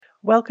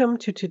Welcome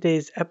to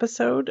today's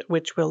episode,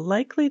 which will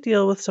likely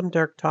deal with some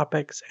dark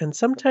topics and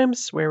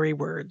sometimes sweary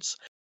words,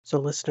 so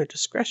listener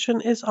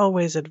discretion is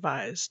always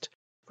advised.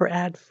 For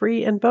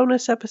ad-free and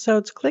bonus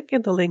episodes, click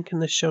in the link in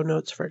the show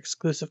notes for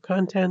exclusive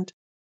content.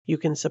 You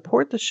can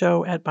support the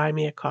show at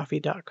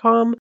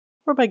buymeacoffee.com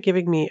or by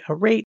giving me a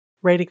rate,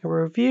 writing a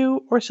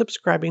review, or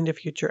subscribing to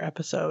future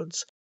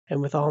episodes.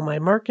 And with all my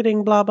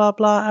marketing blah blah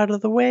blah out of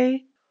the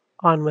way,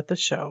 on with the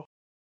show.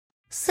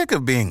 Sick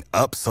of being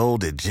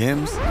upsold at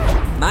gyms?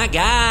 My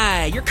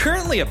guy, you're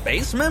currently a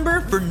base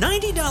member? For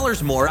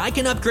 $90 more, I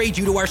can upgrade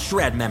you to our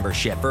Shred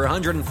membership. For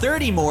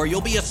 $130 more,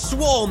 you'll be a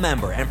Swole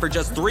member. And for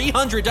just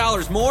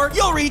 $300 more,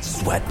 you'll reach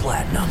Sweat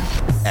Platinum.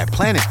 At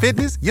Planet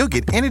Fitness, you'll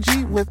get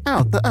energy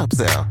without the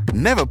upsell.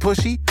 Never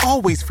pushy,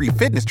 always free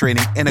fitness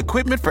training and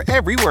equipment for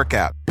every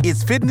workout.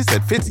 It's fitness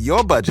that fits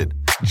your budget.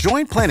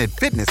 Join Planet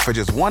Fitness for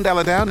just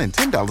 $1 down and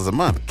 $10 a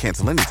month.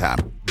 Cancel anytime.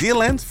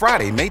 Deal ends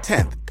Friday, May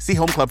 10th. See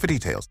Home Club for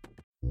details.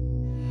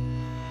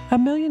 A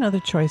Million Other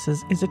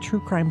Choices is a true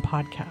crime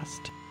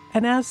podcast,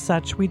 and as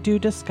such, we do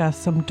discuss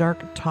some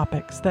dark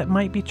topics that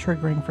might be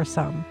triggering for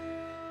some.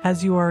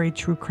 As you are a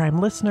true crime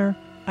listener,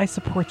 I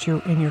support you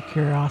in your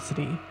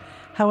curiosity.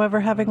 However,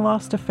 having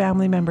lost a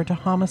family member to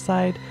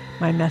homicide,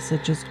 my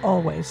message is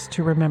always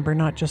to remember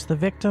not just the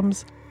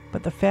victims,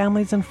 but the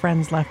families and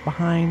friends left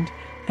behind,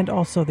 and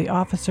also the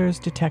officers,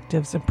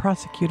 detectives, and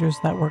prosecutors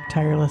that work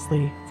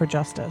tirelessly for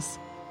justice.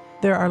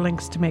 There are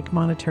links to make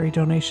monetary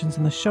donations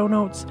in the show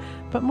notes,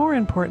 but more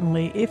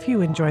importantly, if you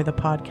enjoy the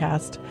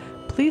podcast,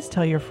 please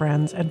tell your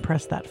friends and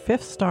press that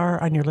 5th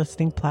star on your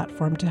listening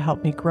platform to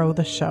help me grow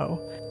the show.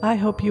 I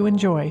hope you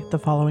enjoy the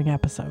following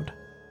episode.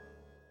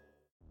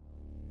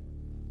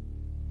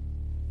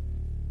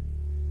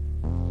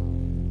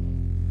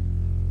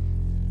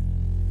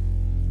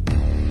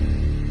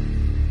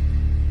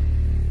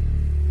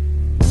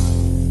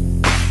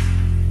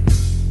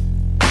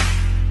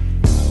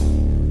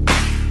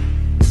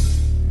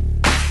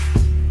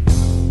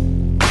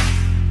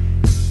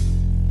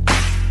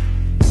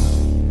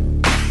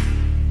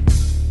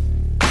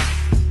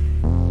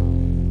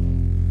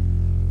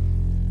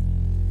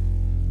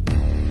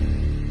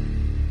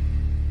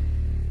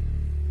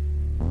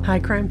 Hi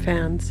crime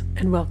fans,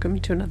 and welcome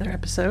to another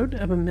episode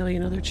of A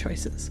Million Other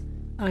Choices.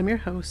 I'm your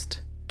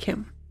host,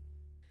 Kim.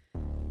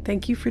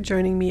 Thank you for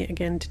joining me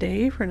again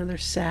today for another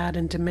sad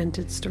and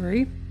demented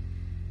story.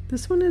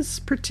 This one is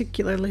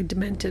particularly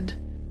demented.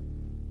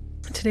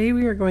 Today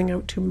we are going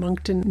out to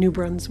Moncton, New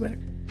Brunswick.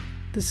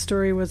 This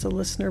story was a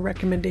listener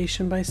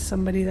recommendation by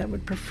somebody that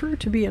would prefer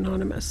to be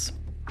anonymous.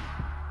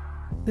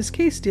 This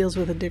case deals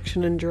with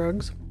addiction and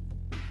drugs.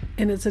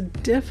 And it's a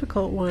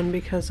difficult one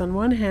because on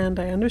one hand,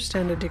 I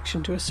understand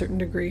addiction to a certain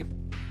degree.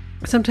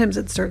 Sometimes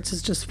it starts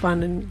as just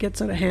fun and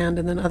gets out of hand,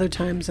 and then other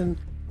times, and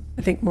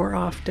I think more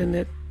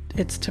often,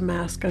 it's to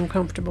mask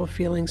uncomfortable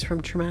feelings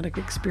from traumatic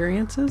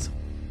experiences.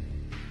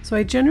 So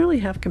I generally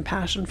have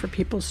compassion for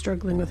people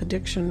struggling with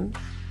addiction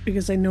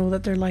because I know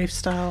that their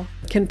lifestyle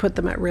can put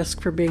them at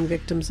risk for being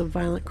victims of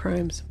violent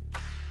crimes.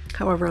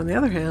 However, on the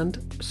other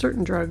hand,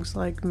 certain drugs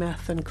like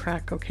meth and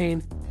crack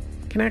cocaine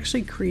can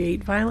actually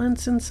create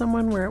violence in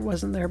someone where it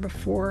wasn't there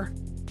before.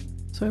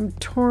 So I'm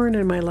torn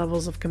in my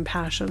levels of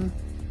compassion.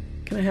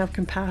 Can I have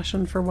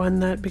compassion for one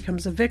that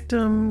becomes a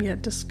victim,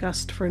 yet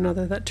disgust for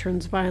another that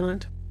turns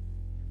violent?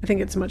 I think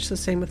it's much the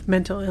same with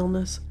mental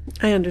illness.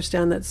 I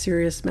understand that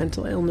serious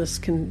mental illness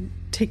can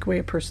take away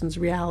a person's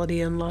reality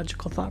and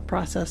logical thought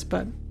process,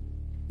 but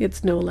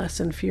it's no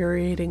less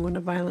infuriating when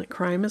a violent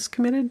crime is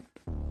committed.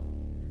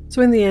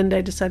 So in the end,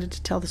 I decided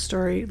to tell the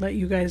story, let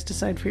you guys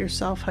decide for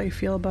yourself how you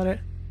feel about it.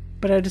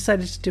 But I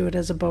decided to do it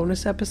as a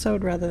bonus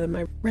episode rather than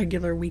my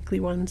regular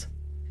weekly ones.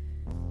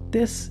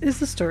 This is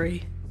the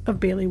story of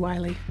Bailey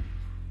Wylie.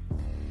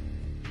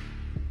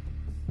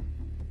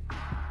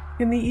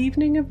 In the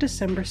evening of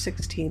December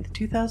 16th,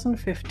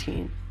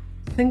 2015,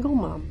 single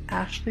mom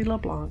Ashley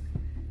LeBlanc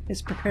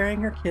is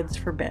preparing her kids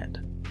for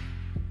bed.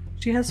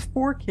 She has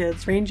 4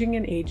 kids ranging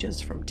in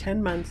ages from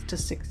 10 months to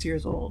 6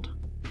 years old,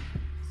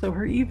 so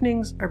her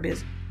evenings are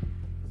busy.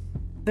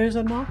 There's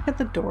a knock at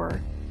the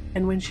door,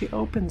 and when she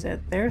opens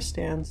it, there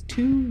stands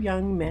 2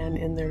 young men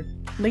in their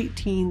late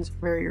teens,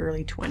 very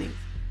early 20s,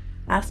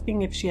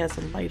 asking if she has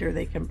a lighter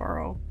they can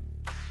borrow.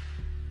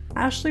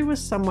 Ashley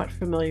was somewhat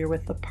familiar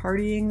with the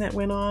partying that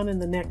went on in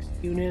the next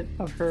unit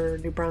of her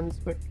New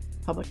Brunswick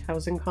public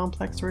housing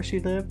complex where she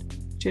lived.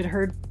 She had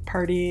heard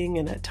partying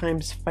and at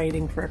times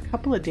fighting for a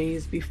couple of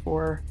days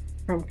before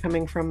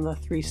coming from the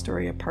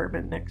 3-story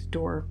apartment next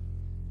door.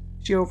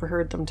 She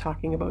overheard them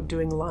talking about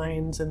doing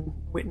lines and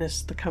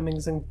witnessed the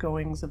comings and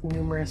goings of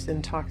numerous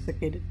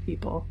intoxicated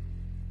people.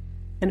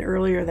 And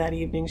earlier that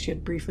evening, she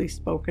had briefly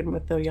spoken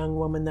with the young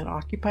woman that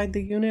occupied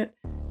the unit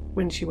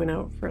when she went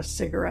out for a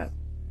cigarette.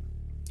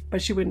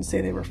 But she wouldn't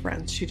say they were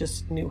friends. She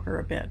just knew her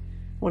a bit.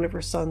 One of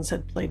her sons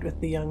had played with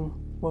the young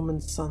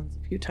woman's sons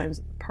a few times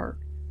at the park.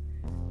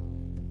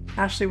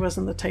 Ashley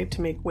wasn't the type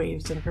to make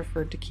waves and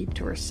preferred to keep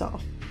to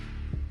herself.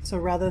 So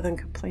rather than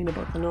complain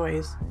about the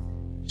noise,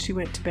 she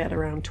went to bed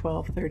around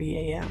 12:30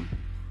 a.m.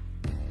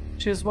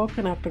 She was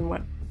woken up in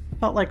what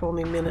felt like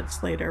only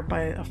minutes later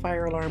by a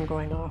fire alarm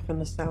going off and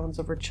the sounds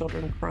of her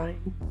children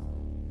crying.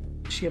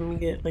 She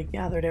immediately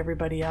gathered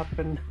everybody up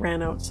and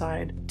ran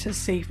outside to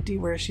safety,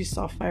 where she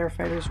saw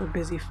firefighters were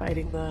busy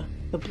fighting the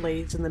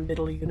blaze in the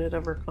middle unit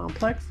of her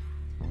complex.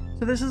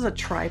 So this is a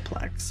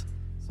triplex.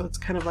 So it's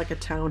kind of like a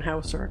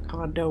townhouse or a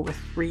condo with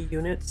 3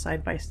 units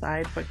side by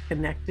side but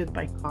connected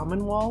by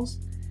common walls.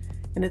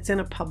 And it's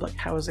in a public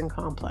housing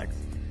complex.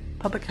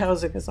 Public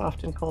housing is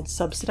often called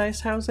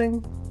subsidized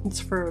housing. It's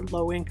for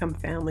low-income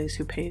families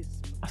who pay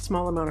a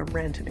small amount of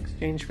rent in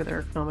exchange for their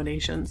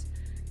accommodations.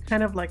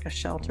 Kind of like a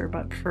shelter,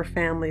 but for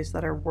families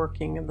that are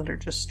working and that are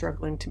just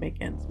struggling to make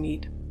ends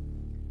meet.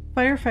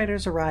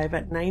 Firefighters arrive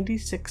at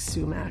 96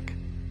 Sumac,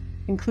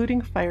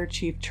 including Fire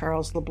Chief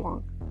Charles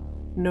LeBlanc,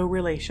 no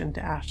relation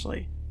to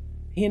Ashley.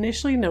 He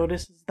initially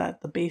notices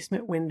that the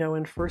basement window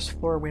and first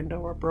floor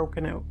window are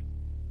broken out.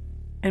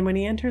 And when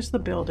he enters the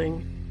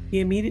building, he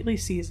immediately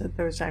sees that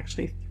there's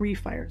actually 3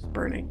 fires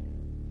burning,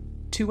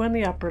 2 on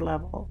the upper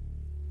level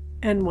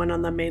and 1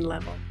 on the main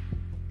level.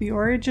 The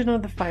origin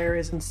of the fire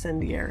is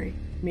incendiary,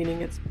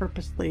 meaning it's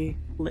purposely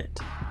lit.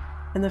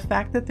 And the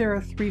fact that there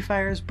are 3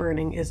 fires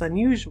burning is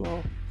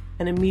unusual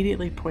and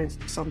immediately points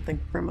to something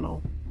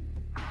criminal.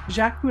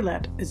 Jacques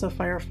Roulette is a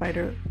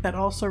firefighter that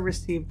also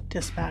received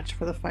dispatch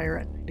for the fire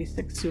at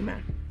 96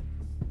 Sumac.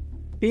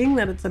 Being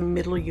that it's a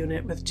middle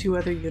unit with 2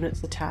 other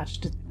units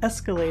attached, it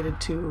escalated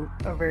to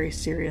a very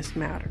serious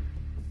matter.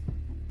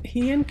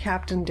 He and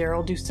Captain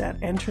Daryl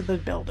Doucette enter the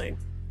building.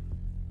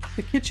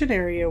 The kitchen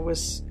area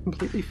was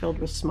completely filled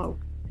with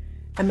smoke,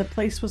 and the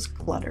place was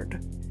cluttered,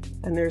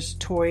 and there's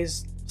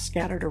toys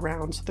scattered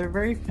around, so they're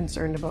very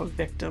concerned about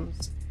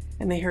victims,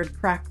 and they heard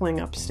crackling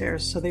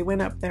upstairs, so they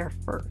went up there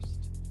first.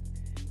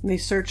 And they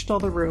searched all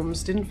the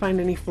rooms, didn't find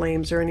any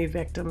flames or any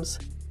victims,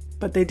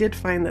 but they did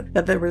find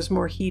that there was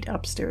more heat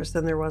upstairs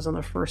than there was on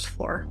the first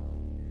floor.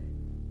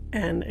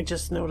 And it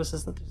just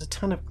notices that there's a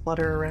ton of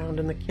clutter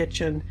around in the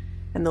kitchen,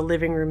 and the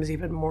living room is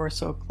even more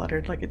so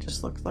cluttered, like it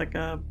just looks like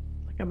a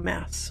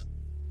mess.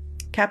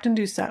 Captain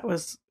Doucette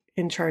was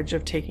in charge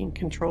of taking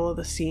control of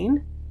the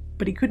scene,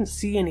 but he couldn't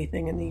see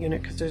anything in the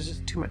unit because there's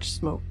just too much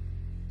smoke.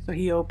 So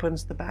he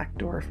opens the back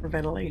door for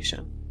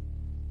ventilation.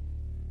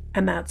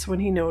 And that's when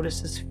he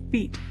notices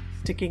feet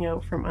sticking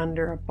out from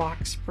under a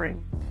box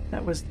spring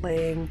that was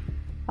laying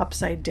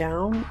upside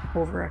down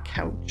over a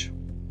couch.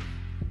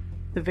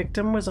 The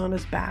victim was on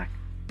his back,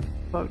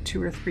 about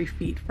 2 or 3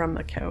 feet from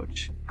the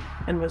couch,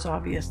 and was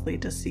obviously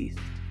deceased.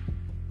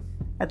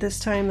 At this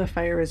time, the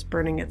fire is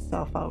burning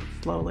itself out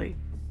slowly,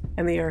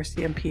 and the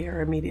RCMP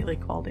are immediately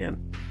called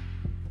in.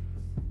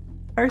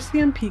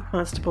 RCMP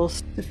Constable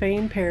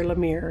Stéphane Père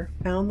Lemire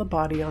found the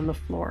body on the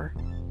floor,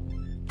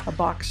 a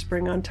box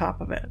spring on top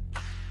of it.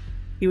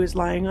 He was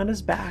lying on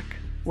his back,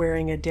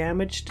 wearing a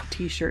damaged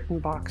t-shirt and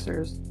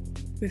boxers,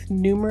 with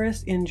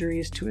numerous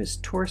injuries to his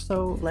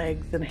torso,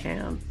 legs, and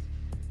hands.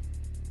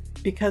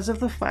 Because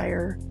of the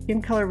fire,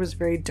 skin color was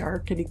very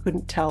dark and he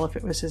couldn't tell if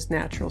it was his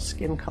natural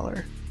skin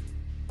color.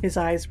 His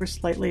eyes were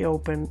slightly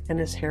open and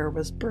his hair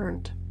was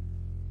burned.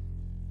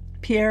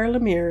 Pierre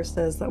Lemire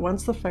says that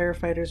once the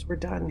firefighters were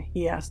done,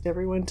 he asked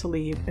everyone to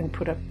leave and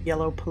put up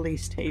yellow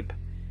police tape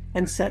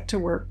and set to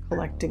work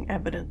collecting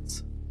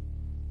evidence.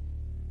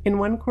 In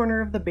one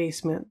corner of the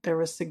basement, there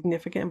was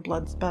significant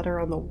blood spatter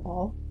on the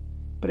wall,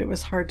 but it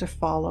was hard to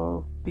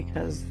follow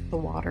because the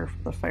water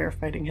for the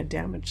firefighting had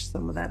damaged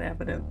some of that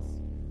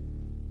evidence.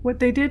 What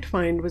they did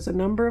find was a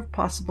number of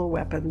possible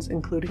weapons,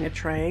 including a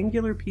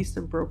triangular piece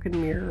of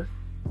broken mirror,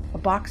 a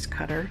box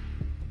cutter,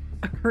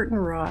 a curtain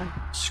rod,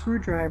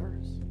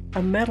 screwdrivers,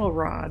 a metal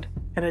rod,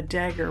 and a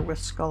dagger with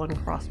skull and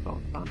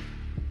crossbones on it.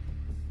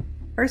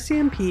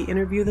 RCMP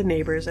interview the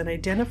neighbors and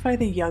identify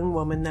the young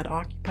woman that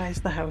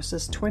occupies the house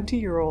as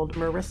 20-year-old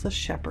Marissa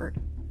Shepard.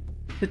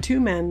 The 2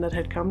 men that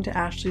had come to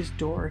Ashley's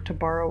door to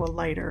borrow a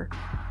lighter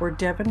were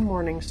Devin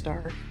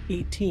Morningstar,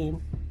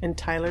 18, and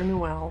Tyler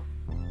Newell,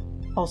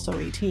 also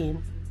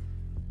 18.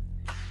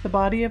 The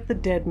body of the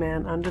dead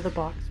man under the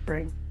box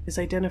spring is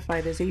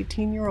identified as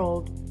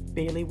 18-year-old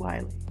Bailey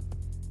Wylie.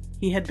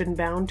 He had been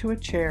bound to a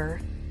chair,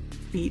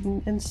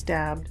 beaten and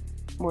stabbed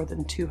more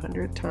than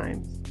 200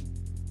 times.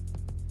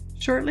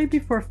 Shortly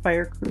before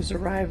fire crews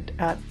arrived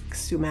at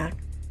Sumac,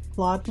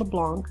 Claude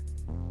LeBlanc,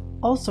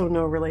 also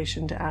no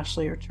relation to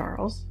Ashley or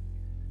Charles.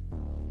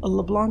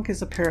 LeBlanc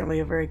is apparently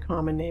a very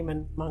common name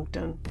in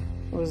Moncton.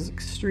 It was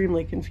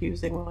extremely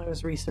confusing while I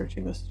was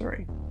researching this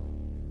story.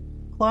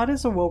 Claude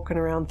is awoken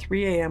around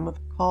 3 a.m. with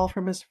a call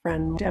from his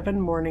friend Devin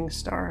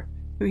Morningstar,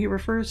 who he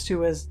refers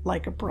to as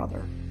like a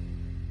brother.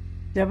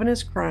 Devin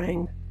is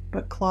crying,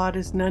 but Claude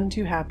is none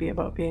too happy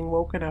about being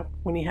woken up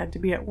when he had to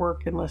be at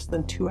work in less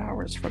than 2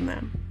 hours from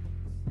them.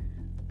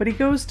 But he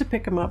goes to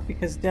pick him up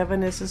because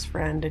Devin is his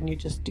friend and you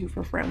just do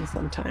for friends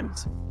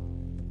sometimes.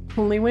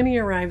 Only when he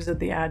arrives at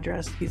the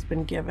address he's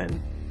been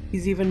given,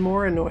 he's even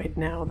more annoyed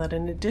now that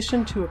in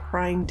addition to a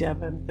crying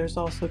Devin, there's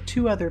also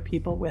 2 other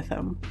people with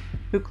him,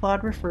 who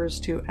Claude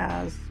refers to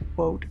as,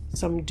 quote,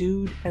 some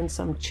dude and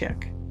some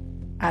chick.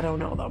 I don't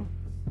know them,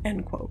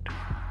 end quote.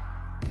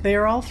 They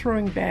are all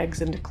throwing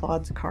bags into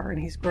Claude's car, and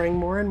he's growing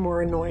more and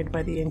more annoyed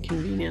by the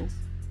inconvenience.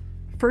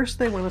 First,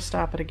 they want to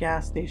stop at a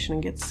gas station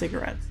and get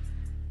cigarettes,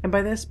 and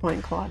by this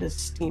point Claude is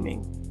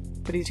steaming,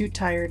 but he's too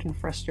tired and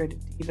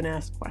frustrated to even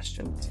ask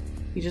questions.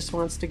 He just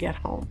wants to get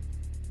home.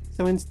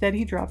 So instead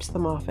he drops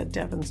them off at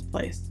Devon's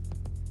place.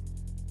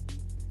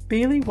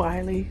 Bailey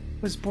Wylie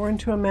was born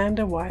to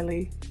Amanda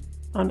Wylie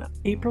on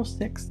April 6,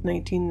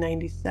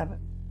 1997.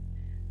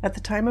 At the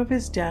time of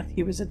his death,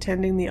 he was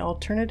attending the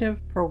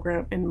alternative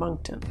program in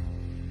Moncton.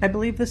 I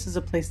believe this is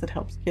a place that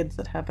helps kids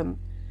that haven't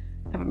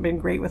been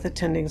great with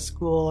attending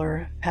school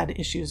or had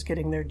issues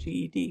getting their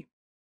GED.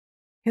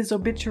 His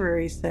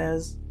obituary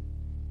says,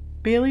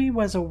 Bailey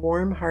was a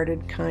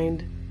warm-hearted,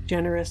 kind,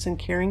 generous, and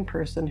caring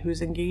person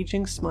whose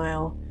engaging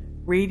smile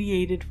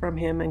radiated from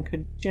him and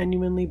could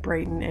genuinely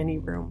brighten any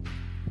room.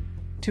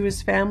 To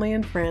his family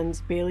and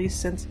friends, Bailey's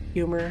sense of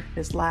humor,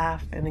 his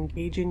laugh, and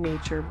engaging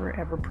nature were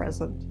ever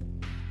present.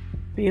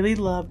 Bailey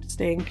loved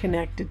staying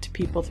connected to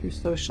people through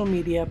social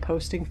media,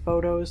 posting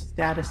photos,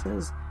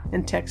 statuses,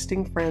 and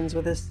texting friends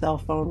with his cell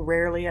phone,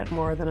 rarely at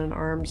more than an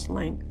arm's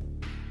length.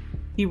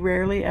 He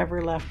rarely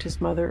ever left his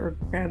mother or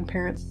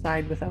grandparents'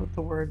 side without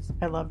the words,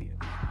 "I love you."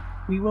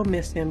 We will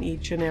miss him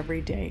each and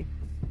every day.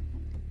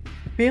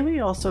 Bailey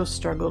also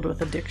struggled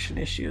with addiction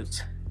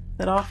issues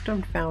that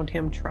often found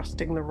him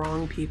trusting the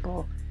wrong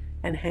people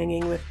and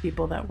hanging with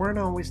people that weren't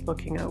always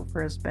looking out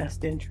for his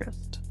best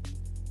interest.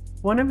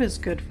 One of his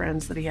good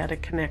friends that he had a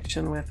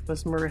connection with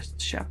was Marissa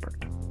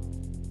Shepherd.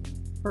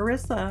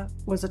 Marissa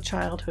was a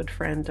childhood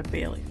friend of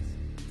Bailey's.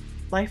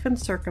 Life and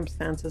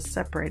circumstances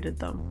separated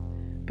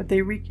them, but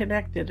they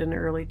reconnected in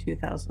early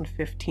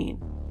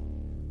 2015.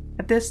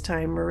 At this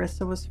time,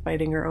 Marissa was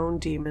fighting her own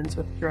demons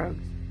with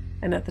drugs,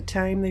 and at the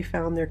time they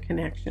found their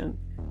connection,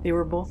 they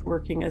were both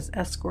working as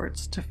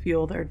escorts to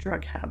fuel their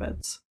drug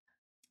habits.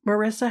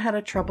 Marissa had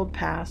a troubled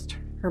past.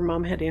 Her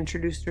mom had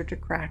introduced her to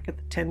crack at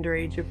the tender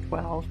age of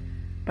 12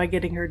 by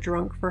getting her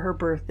drunk for her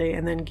birthday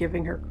and then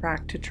giving her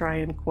crack to try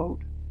and,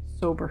 quote,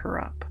 sober her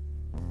up.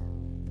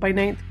 By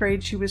 9th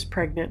grade, she was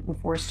pregnant and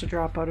forced to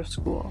drop out of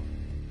school.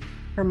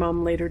 Her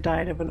mom later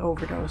died of an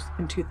overdose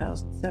in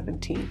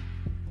 2017.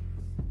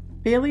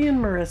 Bailey and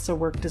Marissa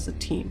worked as a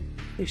team.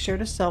 They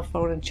shared a cell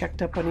phone and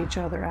checked up on each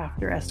other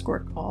after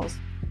escort calls,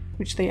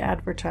 which they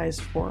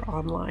advertised for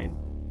online.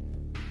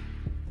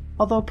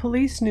 Although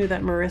police knew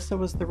that Marissa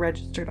was the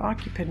registered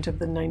occupant of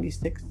the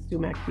 96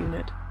 Sumac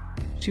unit,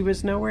 she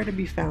was nowhere to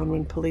be found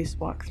when police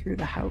walked through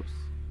the house.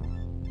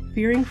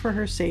 Fearing for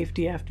her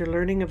safety after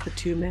learning of the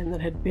two men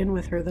that had been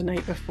with her the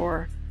night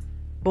before,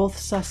 both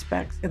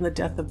suspects in the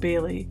death of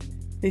Bailey,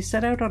 they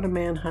set out on a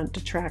manhunt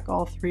to track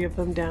all three of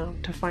them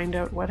down to find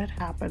out what had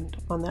happened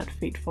on that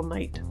fateful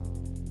night.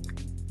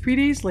 3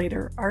 days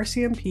later,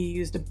 RCMP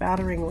used a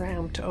battering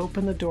ram to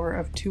open the door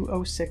of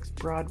 206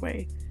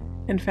 Broadway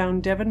and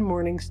found Devon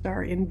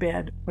Morningstar in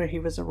bed where he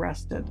was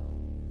arrested.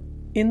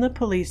 In the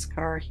police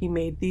car, he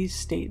made these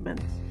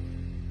statements.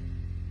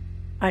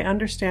 "I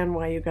understand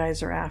why you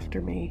guys are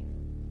after me.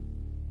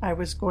 I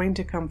was going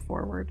to come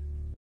forward.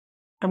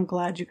 I'm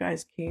glad you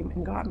guys came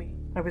and got me.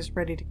 I was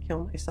ready to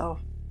kill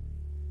myself.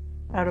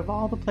 Out of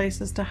all the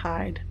places to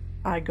hide,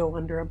 I go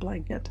under a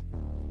blanket."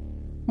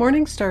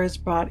 Morningstar is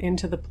brought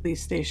into the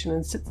police station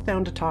and sits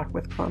down to talk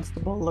with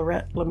Constable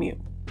Lorette Lemieux.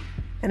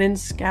 And in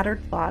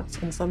scattered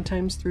thoughts and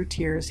sometimes through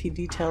tears, he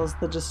details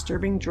the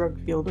disturbing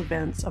drug-fueled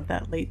events of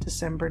that late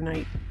December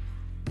night.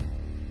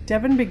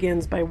 Devon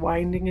begins by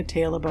winding a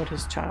tale about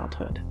his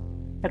childhood.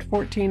 At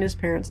 14, his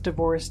parents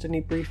divorced and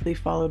he briefly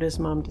followed his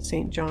mom to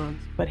St.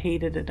 John's, but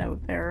hated it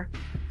out there,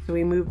 so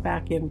he moved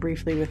back in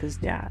briefly with his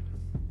dad.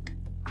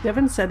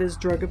 Devon said his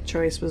drug of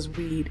choice was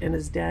weed and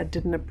his dad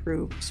didn't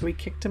approve, so he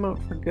kicked him out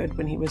for good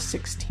when he was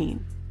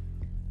 16.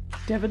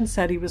 Devon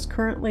said he was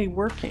currently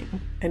working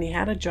and he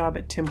had a job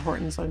at Tim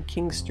Hortons on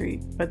King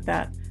Street, but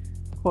that,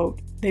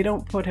 quote, they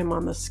don't put him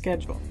on the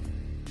schedule.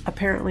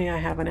 Apparently I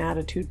have an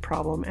attitude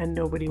problem and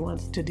nobody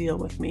wants to deal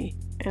with me,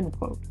 end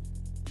quote.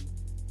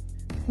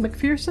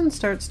 McPherson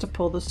starts to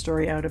pull the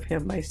story out of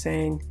him by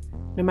saying,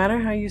 no matter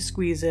how you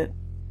squeeze it,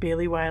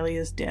 Bailey Wylie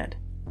is dead.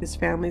 His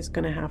family's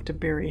going to have to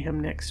bury him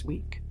next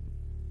week.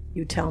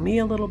 You tell me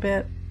a little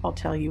bit, I'll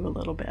tell you a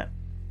little bit.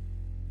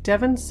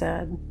 Devon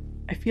said,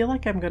 I feel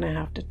like I'm going to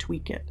have to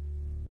tweak it.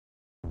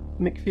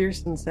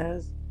 McPherson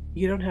says,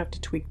 you don't have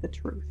to tweak the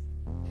truth.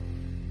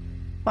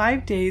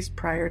 5 days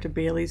prior to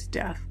Bailey's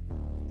death,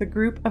 the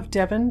group of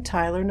Devon,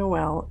 Tyler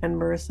Noel, and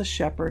Marissa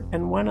Shepherd,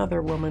 and one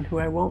other woman who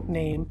I won't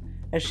name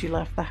as she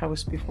left the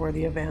house before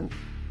the event,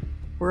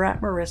 were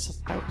at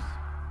Marissa's house.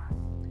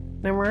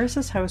 Now,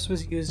 Marissa's house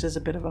was used as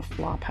a bit of a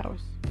flop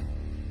house.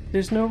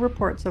 There's no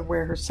reports of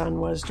where her son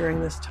was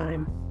during this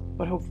time,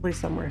 but hopefully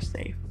somewhere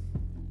safe.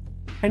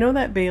 I know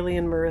that Bailey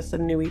and Marissa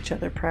knew each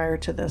other prior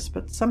to this,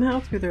 but somehow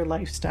through their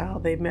lifestyle,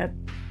 they met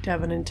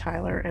Devon and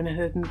Tyler and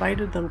had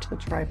invited them to the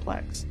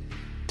triplex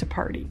to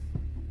party.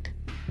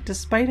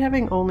 Despite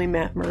having only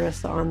met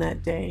Marissa on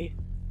that day,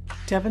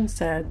 Devon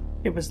said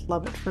it was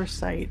love at first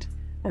sight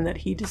and that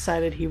he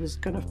decided he was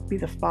going to be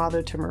the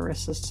father to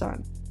Marissa's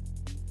son.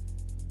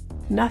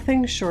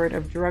 Nothing short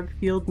of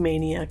drug-fueled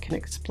mania can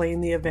explain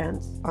the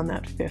events on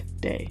that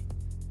 5th day.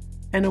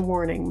 And a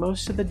warning,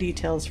 most of the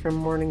details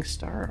from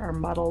Morningstar are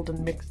muddled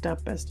and mixed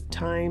up as to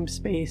time,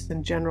 space,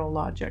 and general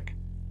logic.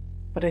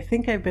 But I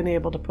think I've been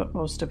able to put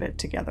most of it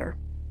together.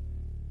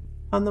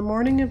 On the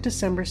morning of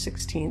December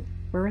 16th,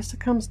 Marissa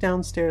comes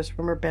downstairs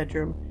from her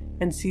bedroom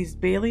and sees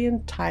Bailey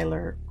and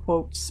Tyler,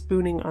 quote,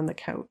 spooning on the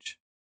couch.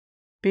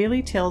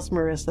 Bailey tells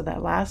Marissa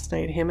that last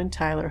night him and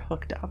Tyler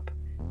hooked up,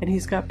 and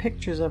he's got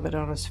pictures of it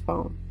on his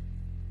phone.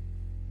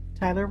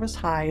 Tyler was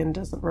high and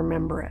doesn't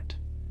remember it.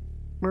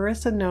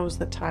 Marissa knows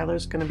that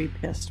Tyler's going to be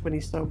pissed when he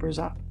sobers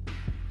up.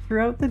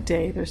 Throughout the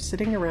day, they're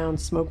sitting around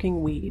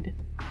smoking weed,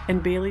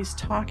 and Bailey's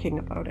talking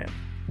about it.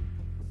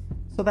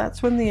 So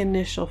that's when the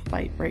initial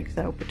fight breaks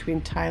out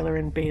between Tyler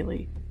and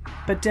Bailey,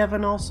 but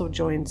Devin also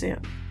joins in.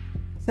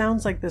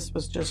 Sounds like this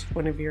was just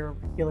one of your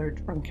regular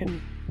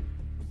drunken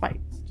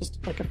fights,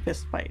 just like a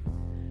fist fight.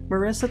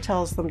 Marissa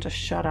tells them to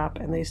shut up,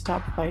 and they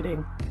stop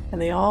fighting,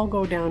 and they all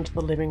go down to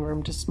the living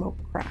room to smoke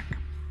crack.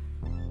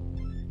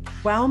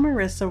 While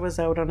Marissa was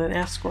out on an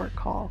escort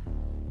call,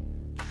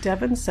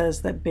 Devin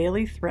says that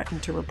Bailey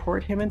threatened to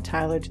report him and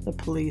Tyler to the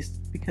police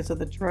because of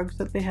the drugs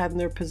that they had in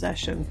their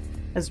possession,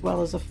 as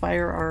well as a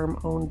firearm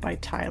owned by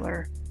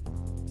Tyler.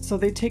 So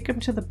they take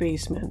him to the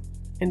basement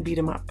and beat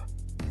him up.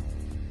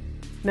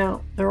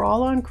 Now, they're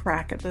all on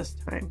crack at this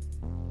time,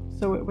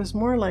 so it was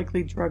more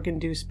likely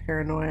drug-induced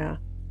paranoia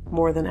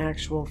more than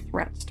actual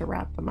threats to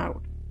rat them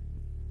out.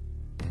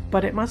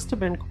 But it must have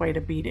been quite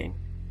a beating,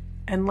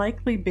 and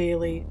likely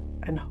Bailey,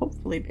 and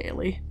hopefully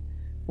Bailey,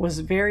 was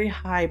very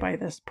high by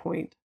this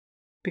point,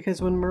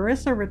 because when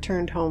Marissa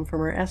returned home from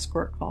her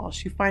escort call,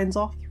 she finds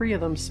all 3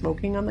 of them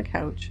smoking on the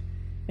couch,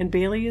 and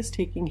Bailey is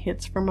taking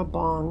hits from a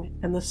bong,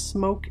 and the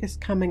smoke is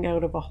coming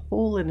out of a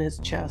hole in his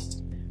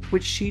chest,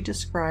 which she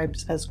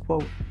describes as,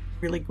 quote,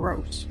 really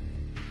gross.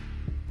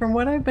 From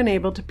what I've been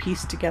able to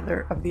piece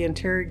together of the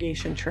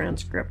interrogation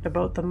transcript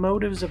about the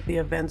motives of the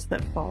events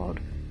that followed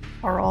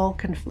are all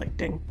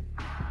conflicting.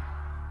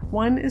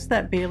 One is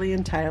that Bailey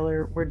and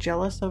Tyler were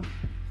jealous of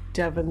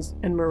Devin's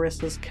and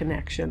Marissa's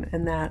connection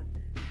and that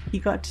he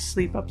got to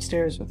sleep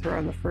upstairs with her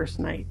on the first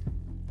night.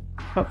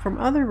 But from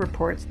other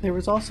reports, there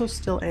was also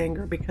still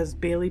anger because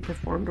Bailey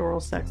performed oral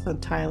sex on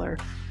Tyler,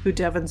 who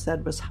Devin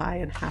said was high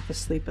and half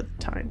asleep at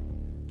the time.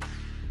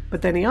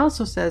 But then he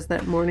also says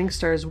that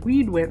Morningstar's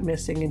weed went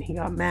missing and he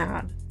got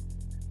mad,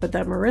 but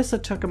that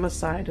Marissa took him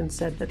aside and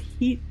said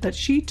that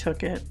she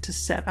took it to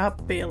set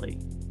up Bailey.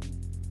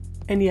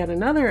 And yet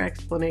another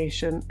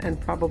explanation, and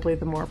probably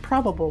the more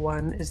probable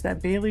one, is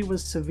that Bailey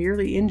was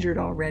severely injured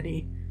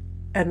already,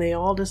 and they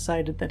all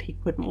decided that he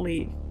couldn't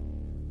leave.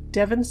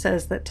 Devin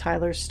says that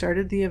Tyler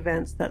started the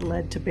events that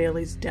led to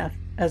Bailey's death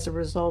as a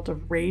result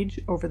of rage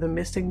over the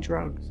missing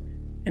drugs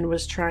and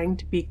was trying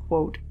to be,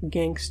 quote,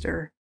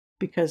 gangster,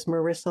 because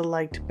Marissa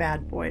liked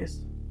bad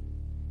boys.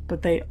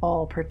 But they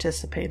all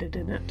participated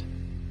in it.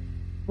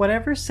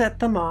 Whatever set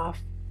them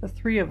off, the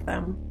 3 of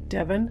them,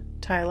 Devin,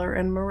 Tyler,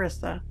 and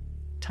Marissa,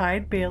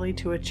 tied Bailey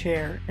to a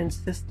chair and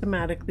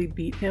systematically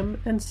beat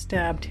him and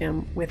stabbed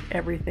him with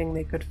everything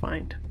they could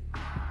find.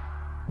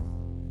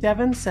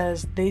 Devin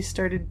says they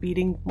started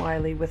beating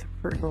Wylie with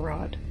a curtain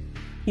rod.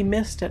 He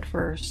missed at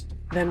first,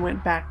 then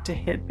went back to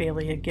hit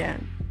Bailey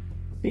again.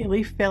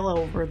 Bailey fell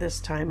over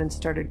this time and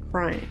started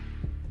crying,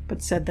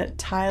 but said that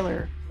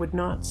Tyler would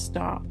not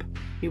stop.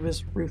 He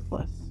was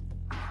ruthless.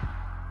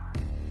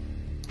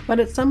 But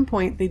at some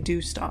point they do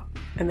stop,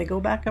 and they go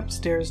back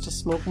upstairs to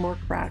smoke more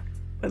crack,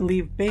 but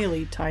leave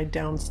Bailey tied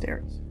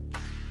downstairs.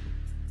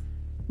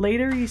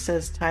 Later he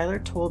says Tyler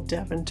told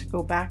Devin to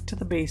go back to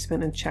the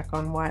basement and check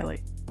on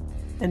Wylie,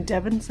 and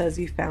Devin says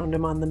he found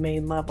him on the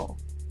main level.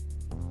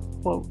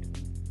 Quote,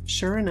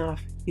 sure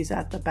enough, he's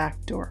at the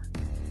back door.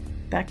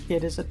 That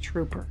kid is a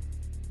trooper.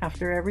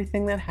 After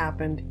everything that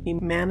happened, he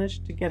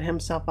managed to get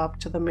himself up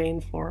to the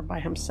main floor by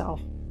himself.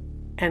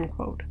 End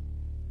quote.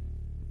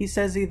 He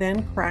says he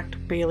then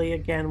cracked Bailey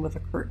again with a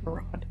curtain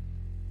rod.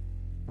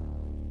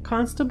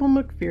 Constable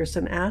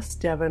McPherson asks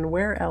Devin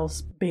where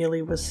else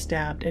Bailey was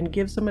stabbed and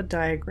gives him a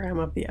diagram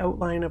of the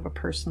outline of a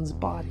person's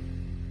body.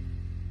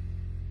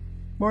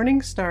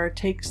 Morningstar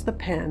takes the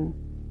pen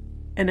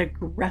and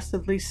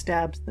aggressively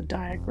stabs the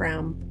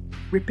diagram,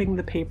 ripping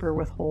the paper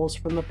with holes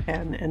from the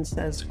pen, and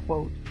says,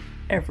 quote,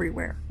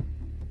 everywhere.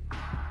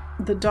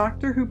 The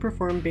doctor who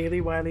performed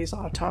Bailey Wylie's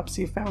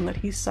autopsy found that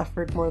he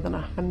suffered more than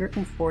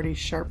 140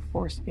 sharp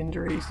force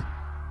injuries,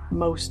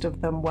 most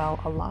of them while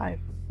alive.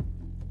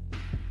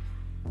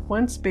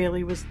 Once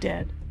Bailey was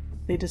dead,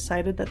 they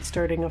decided that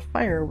starting a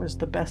fire was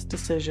the best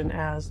decision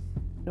as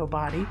no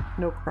body,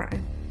 no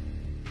crime.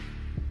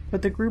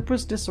 But the group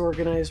was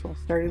disorganized while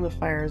starting the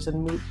fires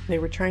and they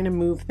were trying to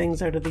move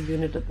things out of the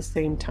unit at the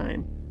same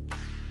time.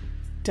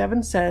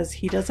 Devin says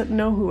he doesn't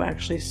know who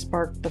actually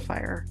sparked the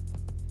fire,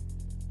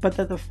 but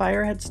that the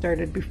fire had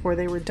started before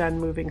they were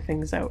done moving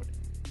things out.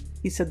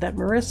 He said that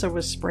Marissa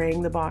was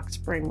spraying the box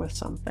spring with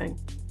something.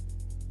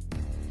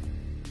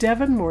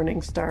 Devin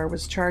Morningstar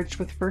was charged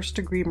with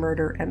first-degree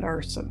murder and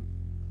arson.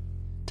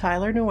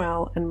 Tyler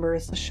Noel and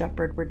Marissa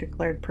Shepard were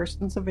declared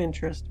persons of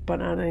interest but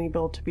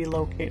unable to be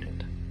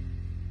located.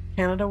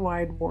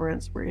 Canada-wide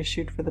warrants were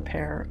issued for the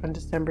pair on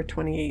December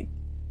 28th.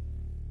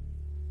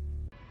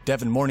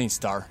 Devon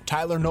Morningstar,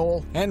 Tyler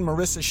Noel, and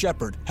Marissa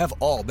Shepard have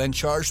all been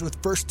charged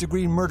with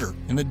first-degree murder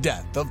in the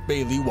death of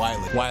Bailey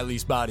Wylie.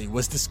 Wylie's body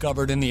was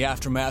discovered in the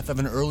aftermath of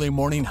an early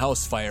morning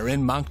house fire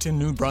in Moncton,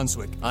 New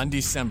Brunswick on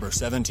December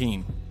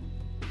 17.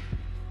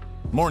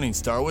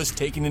 Morningstar was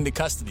taken into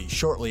custody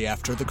shortly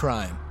after the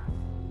crime.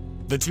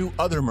 The two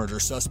other murder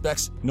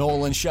suspects,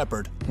 Noel and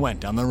Shepard,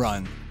 went on the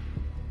run.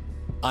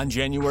 On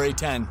January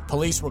 10,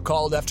 police were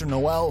called after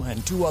Noel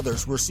and two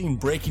others were seen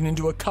breaking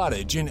into a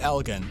cottage in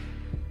Elgin.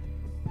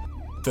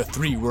 The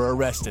three were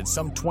arrested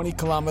some 20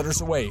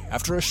 kilometers away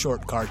after a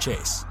short car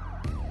chase.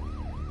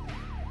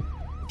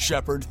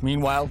 Shepard,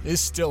 meanwhile, is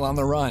still on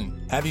the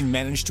run, having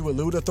managed to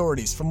elude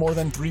authorities for more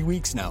than 3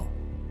 weeks now.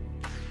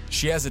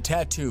 She has a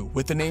tattoo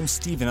with the name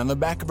Stephen on the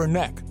back of her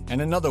neck and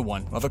another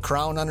one of a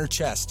crown on her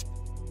chest.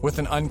 With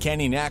an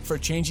uncanny knack for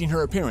changing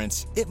her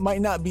appearance, it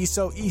might not be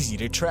so easy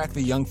to track the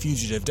young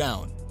fugitive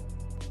down.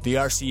 The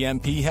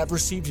RCMP have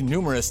received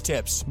numerous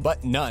tips,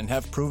 but none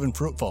have proven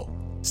fruitful.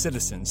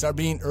 Citizens are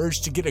being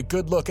urged to get a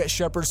good look at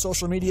Shepard's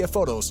social media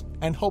photos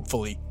and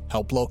hopefully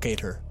help locate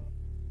her.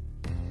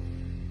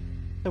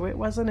 So it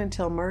wasn't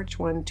until March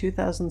 1,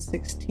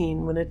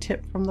 2016 when a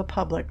tip from the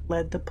public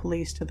led the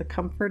police to the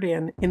Comfort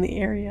Inn in the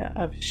area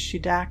of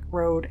Shedak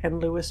Road and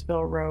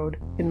Louisville Road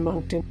in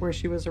Moncton where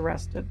she was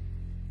arrested.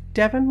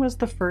 Devon was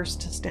the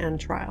first to stand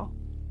trial.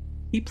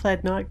 He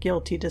pled not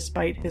guilty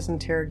despite his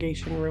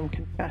interrogation room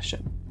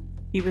confession.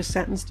 He was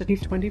sentenced to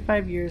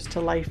 25 years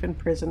to life in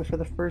prison for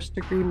the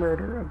first-degree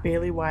murder of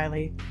Bailey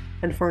Wylie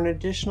and for an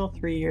additional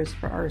 3 years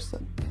for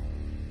arson.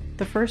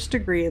 The first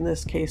degree in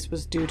this case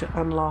was due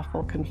to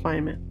unlawful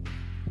confinement.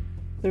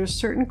 There are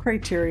certain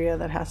criteria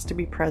that has to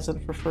be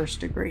present for first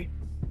degree: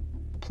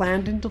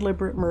 planned and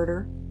deliberate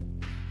murder,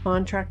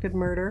 contracted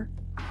murder,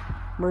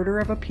 murder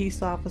of a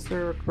peace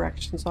officer or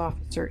corrections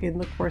officer in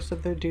the course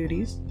of their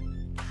duties,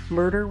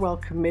 murder while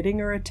committing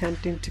or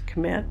attempting to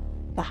commit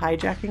the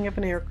hijacking of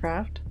an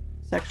aircraft,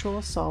 sexual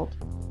assault,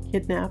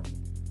 kidnap,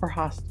 or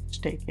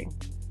hostage-taking,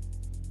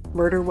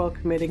 murder while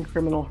committing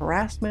criminal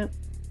harassment,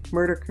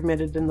 murder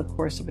committed in the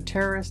course of a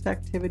terrorist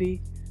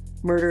activity,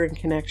 murder in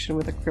connection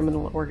with a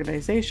criminal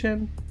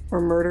organization,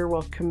 or murder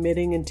while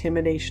committing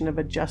intimidation of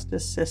a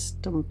justice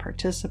system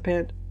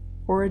participant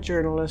or a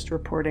journalist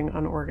reporting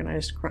on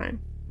organized crime.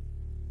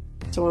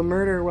 So a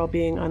murder while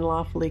being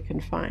unlawfully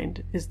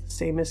confined is the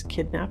same as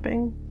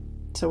kidnapping,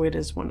 so it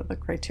is one of the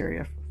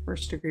criteria for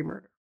first-degree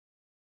murder.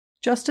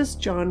 Justice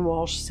John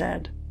Walsh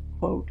said,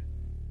 quote,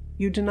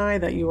 "You deny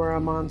that you are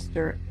a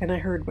monster, and I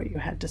heard what you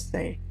had to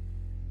say.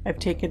 I've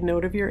taken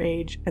note of your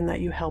age and that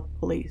you help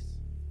police.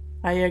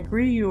 I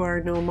agree you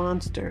are no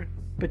monster,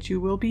 but you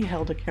will be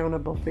held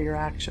accountable for your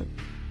actions.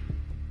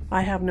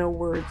 I have no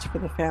words for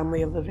the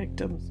family of the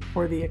victims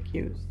or the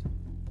accused.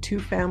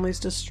 2 families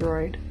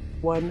destroyed,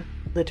 1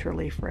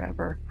 literally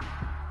forever.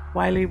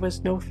 Wylie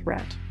was no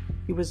threat.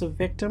 He was a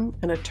victim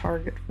and a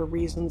target for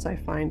reasons I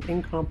find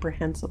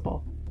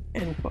incomprehensible."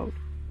 End quote.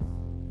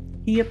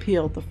 He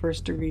appealed the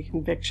first-degree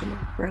conviction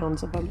on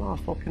grounds of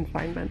unlawful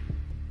confinement.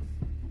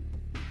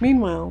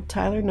 Meanwhile,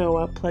 Tyler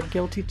Noah pled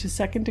guilty to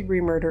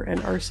second-degree murder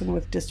and arson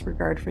with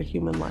disregard for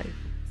human life.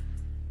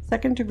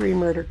 Second-degree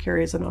murder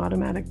carries an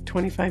automatic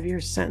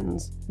 25-year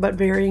sentence, but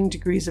varying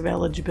degrees of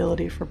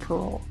eligibility for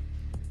parole.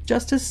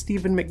 Justice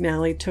Stephen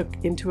McNally took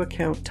into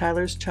account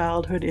Tyler's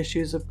childhood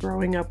issues of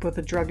growing up with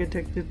a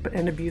drug-addicted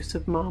and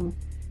abusive mom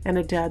and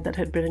a dad that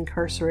had been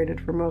incarcerated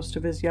for most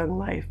of his young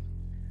life,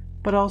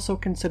 but also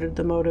considered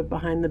the motive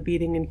behind the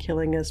beating and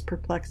killing as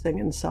perplexing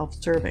and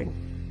self-serving.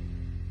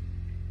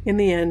 In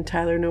the end,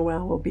 Tyler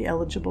Noel will be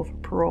eligible for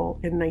parole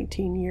in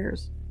 19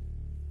 years.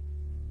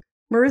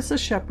 Marissa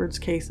Shepard's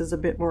case is a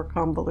bit more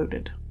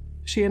convoluted.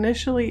 She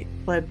initially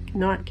pled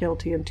not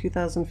guilty in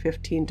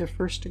 2015 to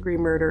first-degree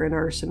murder and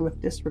arson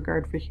with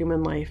disregard for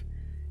human life,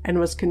 and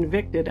was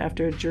convicted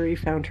after a jury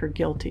found her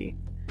guilty.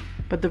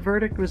 But the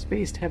verdict was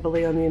based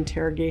heavily on the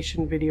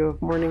interrogation video of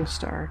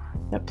Morningstar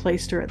that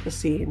placed her at the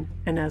scene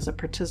and as a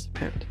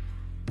participant.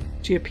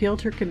 She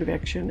appealed her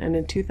conviction, and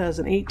in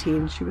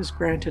 2018 she was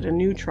granted a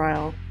new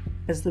trial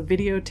as the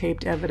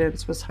videotaped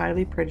evidence was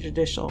highly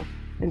prejudicial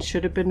and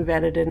should have been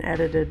vetted and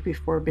edited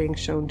before being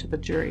shown to the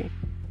jury.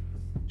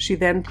 She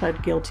then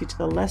pled guilty to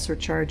the lesser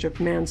charge of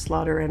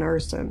manslaughter and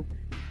arson.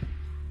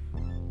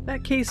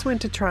 That case went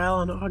to trial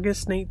on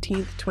August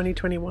 19,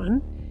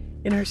 2021.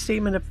 In her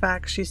statement of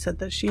facts, she said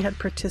that she had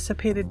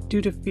participated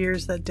due to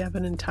fears that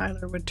Devon and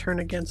Tyler would turn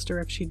against her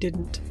if she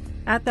didn't.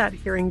 At that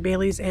hearing,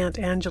 Bailey's aunt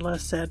Angela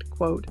said,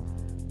 quote,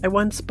 "I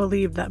once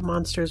believed that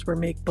monsters were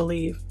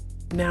make-believe.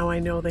 Now I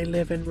know they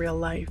live in real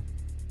life.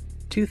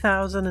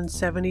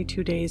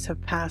 2,072 days have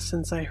passed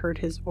since I heard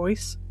his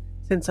voice,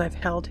 since I've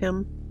held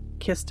him,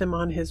 kissed him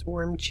on his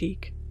warm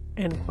cheek."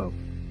 End quote.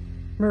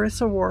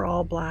 Marissa wore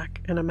all black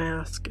and a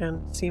mask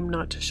and seemed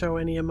not to show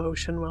any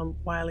emotion while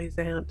Wylie's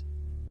aunt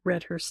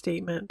read her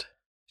statement.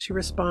 She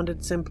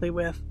responded simply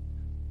with,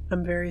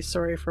 I'm very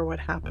sorry for what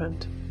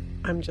happened.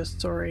 I'm just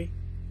sorry,"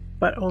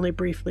 but only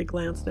briefly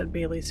glanced at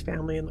Bailey's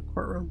family in the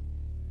courtroom.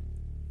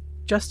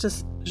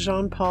 Justice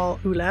Jean-Paul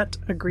Ouellette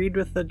agreed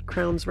with the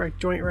Crown's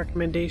joint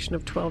recommendation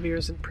of 12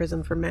 years in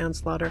prison for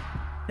manslaughter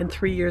and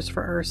 3 years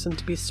for arson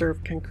to be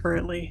served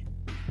concurrently.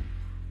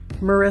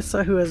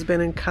 Marissa, who has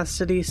been in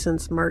custody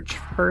since March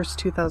 1st,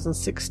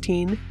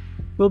 2016,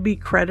 will be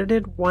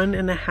credited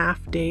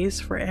 1.5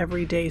 days for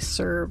every day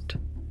served.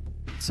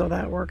 So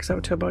that works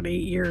out to about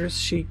 8 years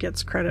she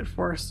gets credit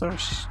for, so I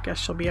guess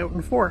she'll be out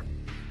in 4.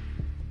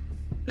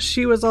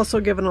 She was also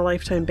given a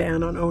lifetime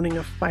ban on owning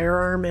a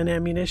firearm and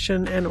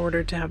ammunition and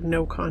ordered to have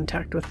no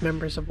contact with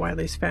members of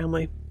Wylie's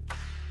family.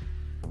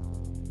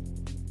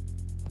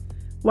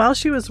 While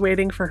she was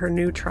waiting for her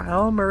new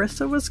trial,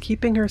 Marissa was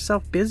keeping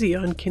herself busy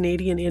on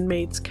Canadian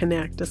Inmates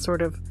Connect, a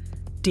sort of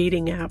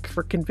dating app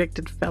for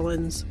convicted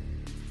felons.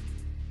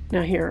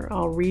 Now here,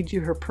 I'll read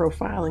you her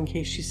profile in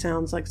case she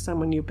sounds like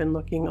someone you've been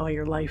looking all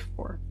your life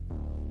for.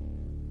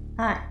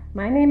 Hi,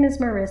 my name is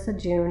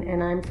Marissa June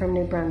and I'm from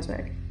New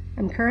Brunswick.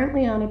 I'm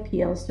currently on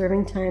appeal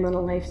serving time on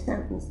a life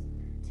sentence,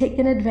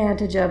 taken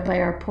advantage of by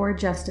our poor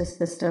justice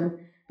system,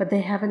 but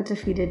they haven't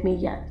defeated me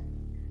yet.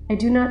 I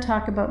do not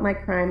talk about my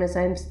crime as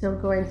I am still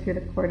going through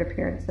the court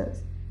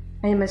appearances.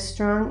 I am a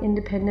strong,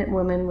 independent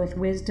woman with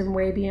wisdom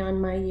way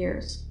beyond my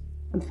years.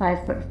 I'm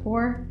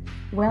 5'4",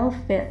 well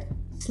fit,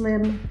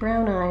 slim,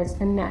 brown eyes,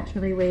 and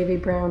naturally wavy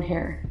brown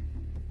hair.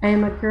 I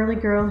am a girly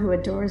girl who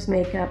adores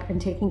makeup and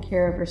taking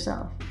care of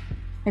herself.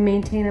 I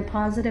maintain a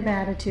positive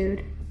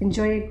attitude,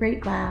 enjoy a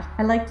great laugh.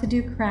 I like to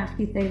do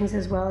crafty things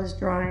as well as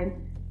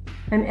drawing.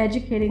 I'm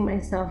educating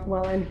myself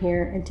while I'm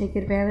here and take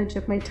advantage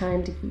of my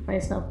time to keep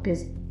myself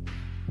busy.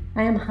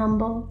 I am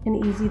humble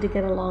and easy to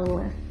get along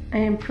with. I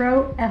am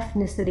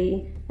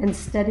pro-ethnicity and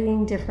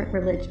studying different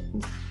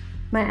religions.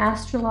 My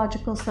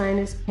astrological sign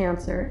is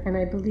Cancer, and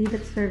I believe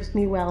it serves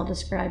me well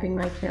describing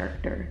my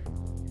character.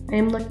 I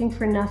am looking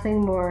for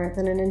nothing more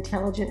than an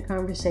intelligent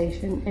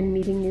conversation and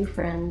meeting new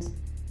friends.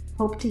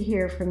 Hope to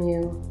hear from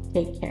you.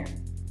 Take care.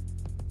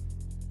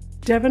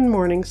 Devin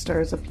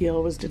Morningstar's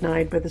appeal was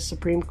denied by the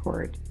Supreme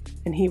Court,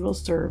 and he will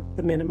serve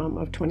the minimum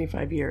of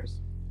 25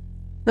 years.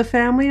 The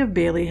family of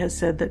Bailey has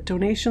said that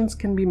donations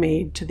can be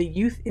made to the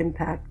Youth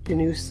Impact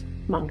Janus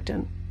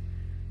Moncton.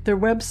 Their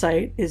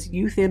website is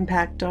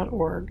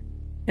youthimpact.org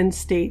and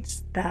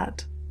states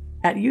that,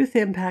 "At Youth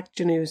Impact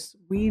Janus,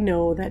 we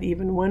know that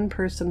even one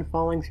person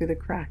falling through the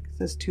cracks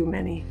is too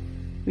many.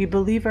 We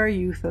believe our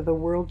youth are the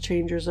world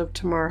changers of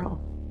tomorrow,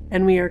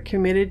 and we are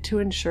committed to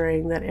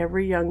ensuring that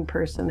every young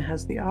person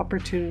has the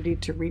opportunity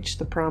to reach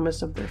the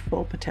promise of their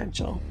full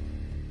potential."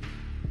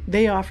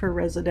 They offer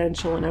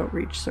residential and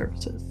outreach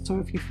services, so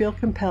if you feel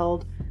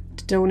compelled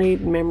to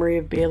donate in memory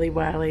of Bailey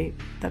Wylie,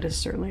 that is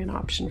certainly an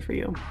option for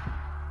you.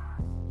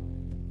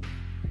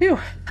 Phew,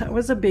 that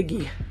was a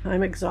biggie.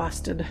 I'm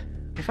exhausted.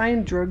 I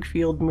find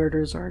drug-fueled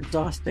murders are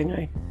exhausting.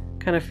 I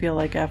kind of feel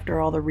like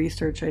after all the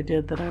research I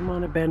did that I'm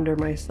on a bender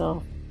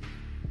myself.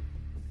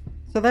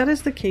 So that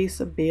is the case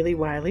of Bailey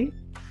Wylie.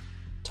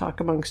 Talk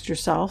amongst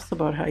yourselves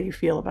about how you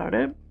feel about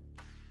it.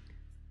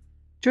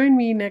 Join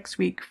me next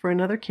week for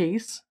another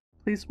case.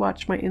 Please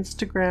watch my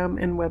Instagram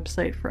and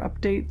website for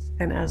updates,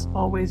 and as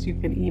always, you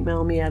can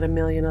email me at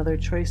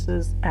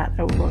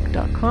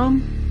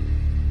amillionotherchoices@outlook.com.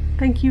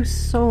 Thank you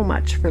so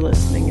much for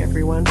listening,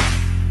 everyone.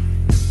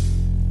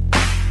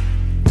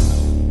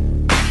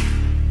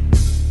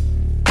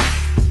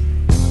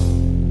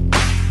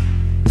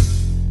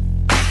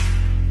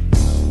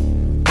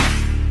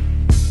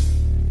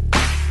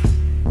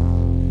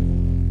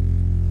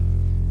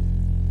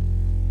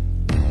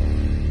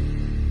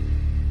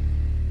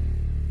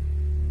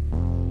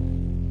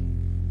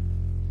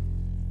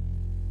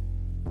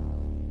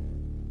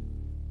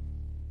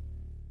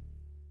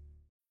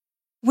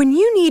 When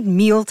you need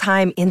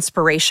mealtime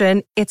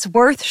inspiration, it's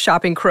worth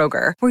shopping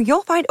Kroger, where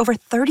you'll find over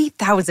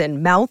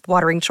 30,000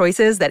 mouth-watering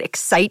choices that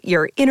excite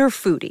your inner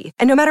foodie.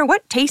 And no matter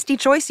what tasty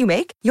choice you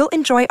make, you'll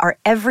enjoy our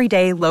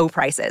everyday low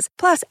prices,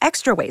 plus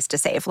extra ways to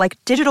save, like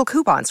digital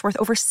coupons worth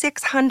over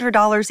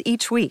 $600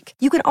 each week.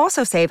 You can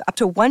also save up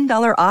to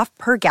 $1 off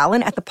per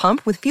gallon at the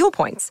pump with fuel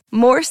points.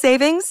 More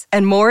savings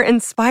and more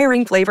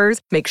inspiring flavors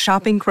make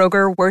shopping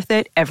Kroger worth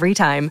it every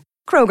time.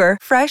 Kroger,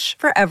 fresh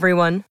for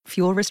everyone.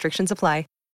 Fuel restrictions apply.